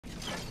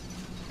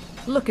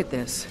Look at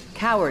this.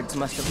 Cowards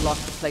must have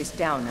locked the place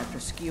down after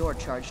Skjor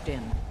charged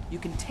in. You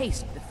can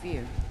taste the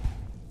fear.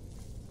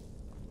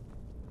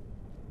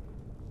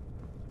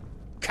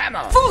 Come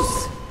on!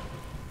 Foos!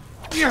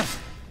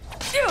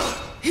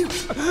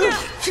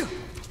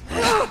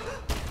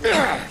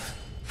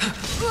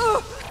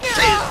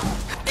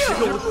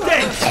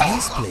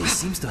 This place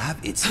seems to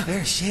have its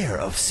fair share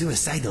of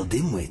suicidal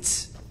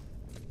dimwits.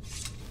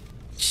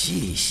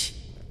 Sheesh,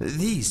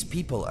 these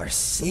people are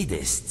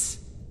sadists.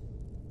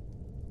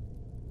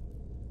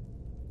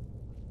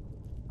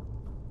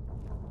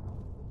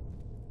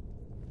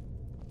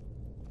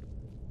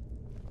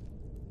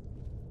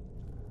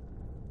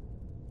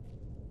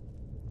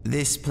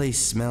 This place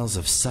smells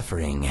of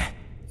suffering.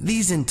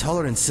 These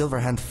intolerant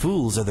Silverhand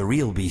fools are the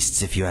real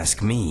beasts, if you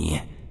ask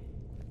me.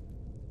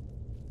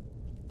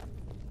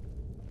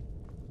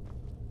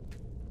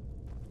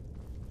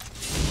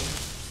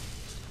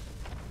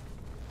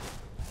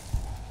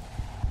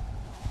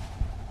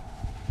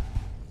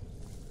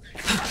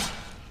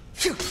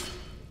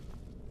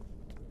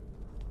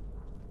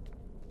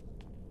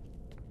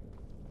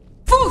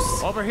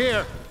 Over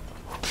here!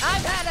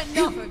 I've had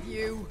enough of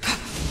you!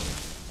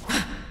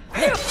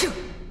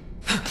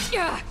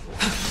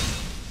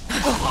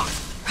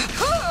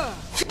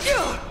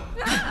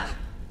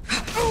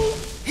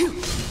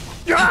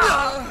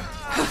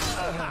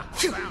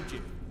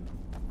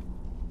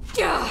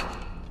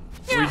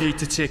 We need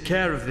to take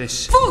care of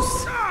this.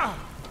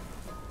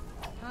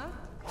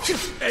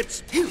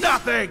 It's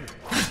nothing!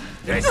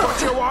 This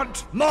what you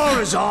want?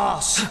 Mora's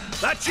arse!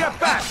 That's your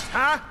best,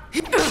 huh?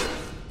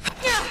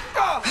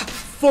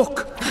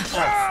 Fuck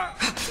off!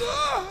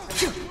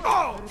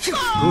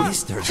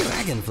 Mr.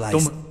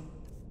 Dragonflies.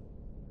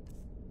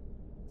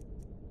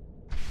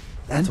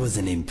 That was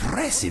an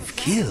impressive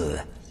kill.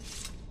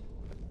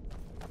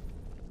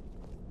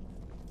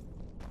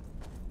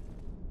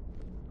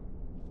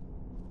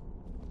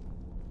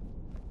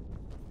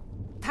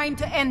 Time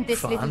to end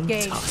this little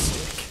game.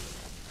 Fantastic.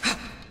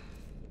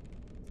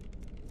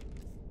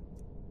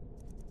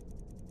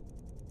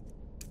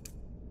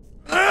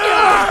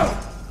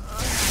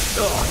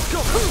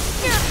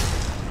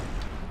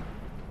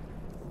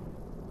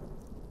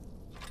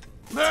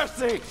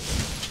 Mercy!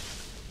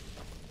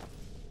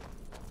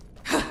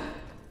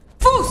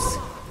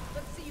 Foos!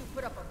 Let's see you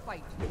put up a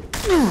fight.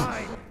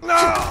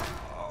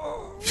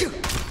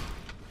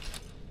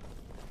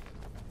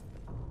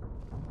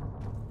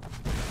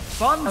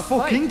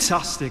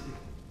 Fan-fucking-tastic.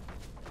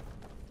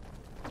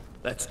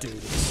 Let's do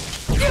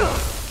this.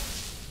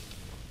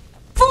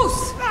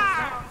 Foos!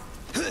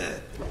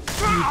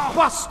 You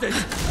bastard!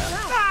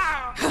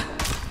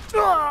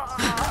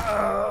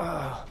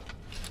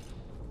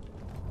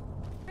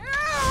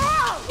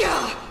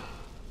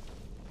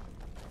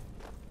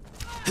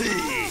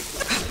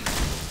 This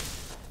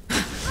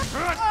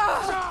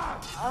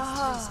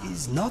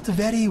is not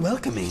very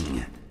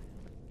welcoming.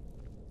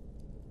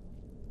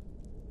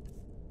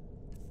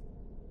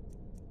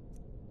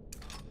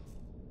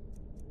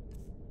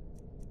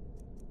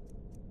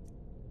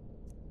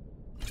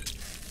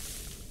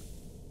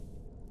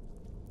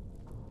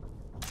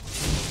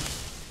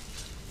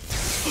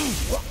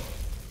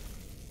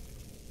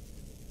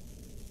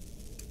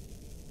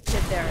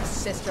 Sit there,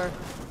 sister.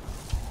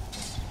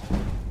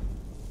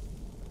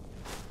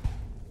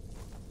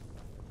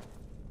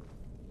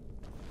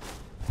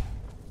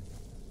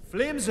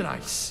 Flames and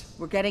ice.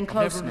 We're getting I've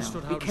close never now.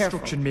 understood Be how careful.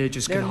 destruction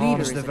mages Their can leader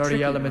harness is the a very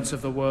tricky elements one.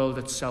 of the world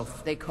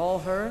itself. They call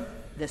her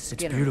the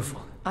Skinner.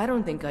 beautiful. I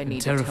don't think I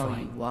need to tell you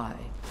terrifying. why.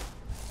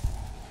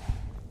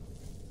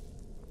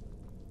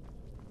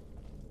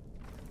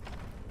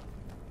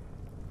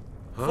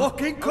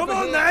 Fucking come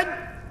on then!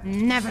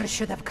 Never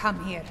should have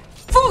come here.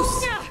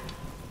 Foos!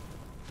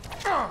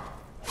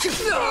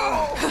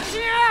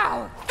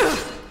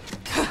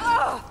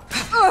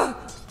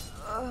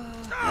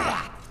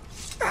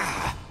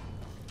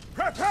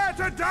 Prepare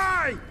to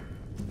die!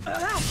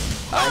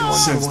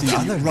 I wonder what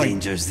other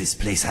dangers this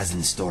place has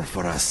in store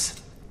for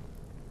us.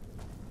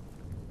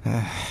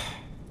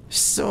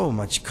 So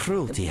much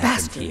cruelty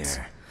happened Bastards.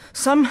 here.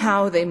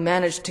 Somehow they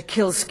managed to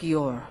kill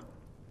Skjor.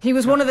 He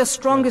was one of the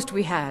strongest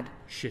we had.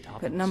 Shit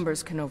happens. But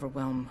numbers can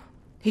overwhelm.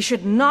 He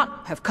should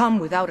not have come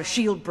without a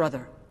shield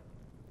brother.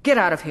 Get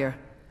out of here.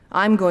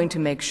 I'm going to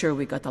make sure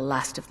we got the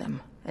last of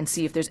them, and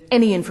see if there's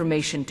any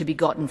information to be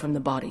gotten from the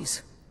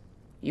bodies.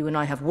 You and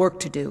I have work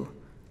to do.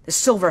 The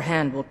Silver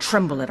Hand will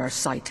tremble at our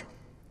sight.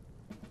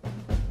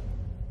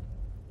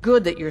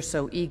 Good that you're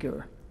so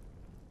eager.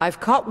 I've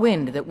caught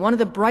wind that one of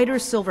the brighter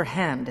Silver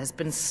Hand has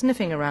been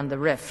sniffing around the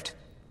rift.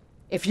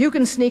 If you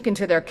can sneak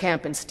into their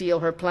camp and steal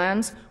her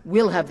plans,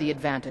 we'll have the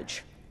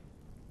advantage.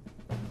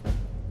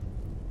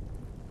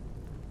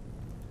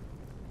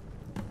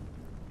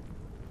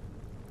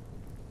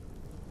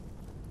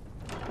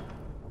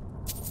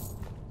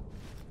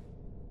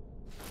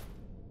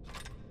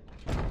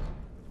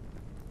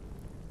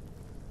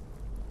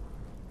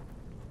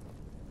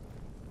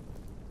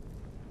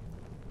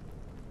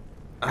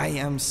 I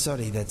am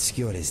sorry that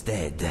Skjor is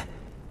dead.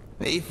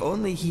 If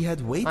only he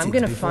had waited I'm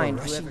gonna before find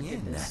rushing whoever did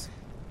in. this.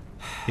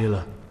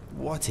 Aela,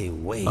 What a I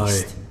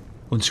waste.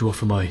 want to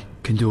offer my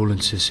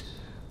condolences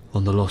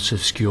on the loss of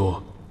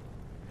Skjor.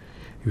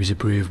 He was a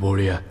brave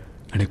warrior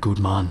and a good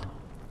man.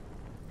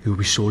 He will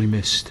be sorely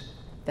missed,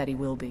 That he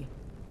will be.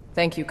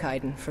 Thank you,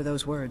 Kaidan, for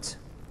those words.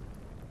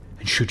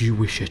 and should you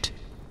wish it,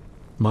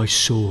 my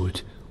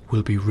sword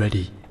will be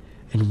ready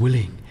and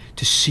willing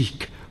to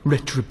seek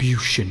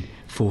retribution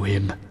for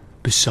him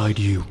beside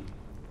you.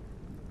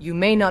 You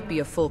may not be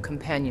a full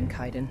companion,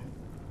 Kaidan,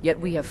 yet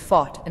we have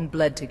fought and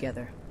bled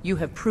together. You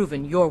have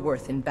proven your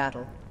worth in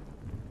battle.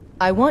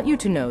 I want you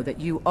to know that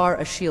you are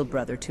a shield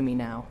brother to me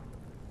now,